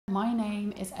My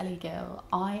name is Ellie Gill.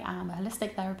 I am a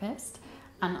holistic therapist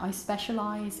and I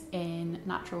specialise in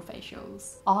natural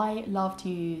facials. I love to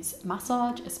use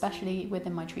massage, especially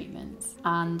within my treatments.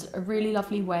 And a really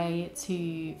lovely way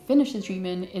to finish the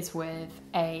treatment is with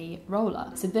a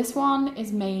roller. So this one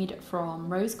is made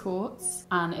from rose quartz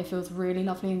and it feels really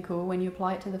lovely and cool when you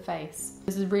apply it to the face.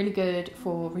 This is really good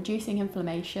for reducing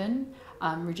inflammation,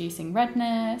 reducing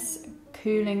redness,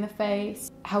 cooling the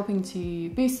face, helping to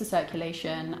boost the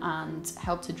circulation and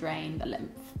help to drain the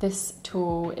lymph. This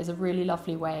tool is a really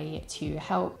lovely way to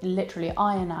help literally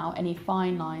iron out any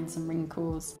fine lines and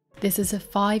wrinkles. This is a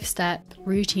 5-step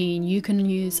routine you can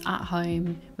use at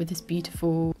home with this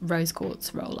beautiful rose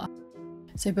quartz roller.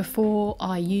 So before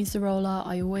I use the roller,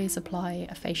 I always apply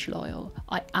a facial oil.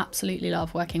 I absolutely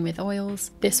love working with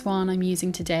oils. This one I'm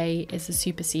using today is a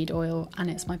super seed oil and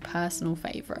it's my personal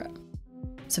favourite.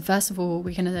 So first of all,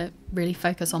 we're going to really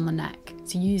focus on the neck.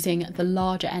 So using the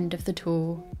larger end of the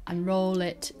tool and roll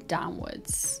it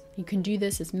downwards. You can do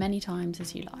this as many times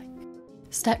as you like.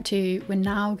 Step 2, we're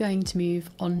now going to move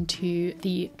on to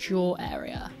the jaw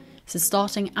area. So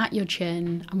starting at your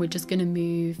chin, and we're just going to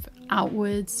move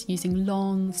outwards using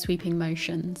long sweeping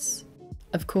motions.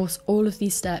 Of course, all of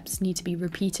these steps need to be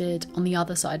repeated on the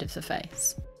other side of the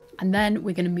face. And then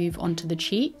we're going to move on to the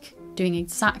cheek, doing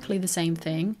exactly the same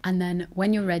thing, and then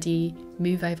when you're ready,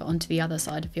 move over onto the other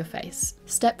side of your face.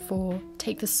 Step 4,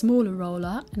 take the smaller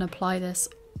roller and apply this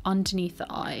underneath the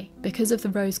eye. Because of the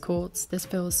rose quartz, this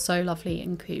feels so lovely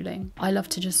and cooling. I love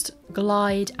to just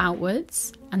glide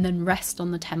outwards and then rest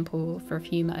on the temple for a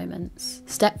few moments.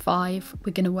 Step 5,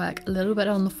 we're going to work a little bit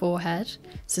on the forehead.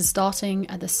 So starting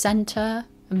at the center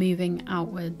and moving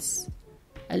outwards,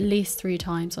 at least 3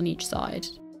 times on each side.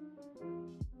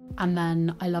 And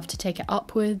then I love to take it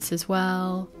upwards as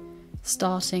well,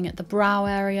 starting at the brow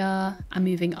area and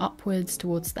moving upwards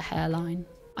towards the hairline.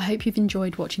 I hope you've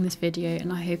enjoyed watching this video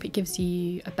and I hope it gives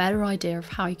you a better idea of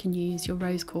how you can use your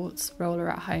rose quartz roller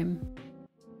at home.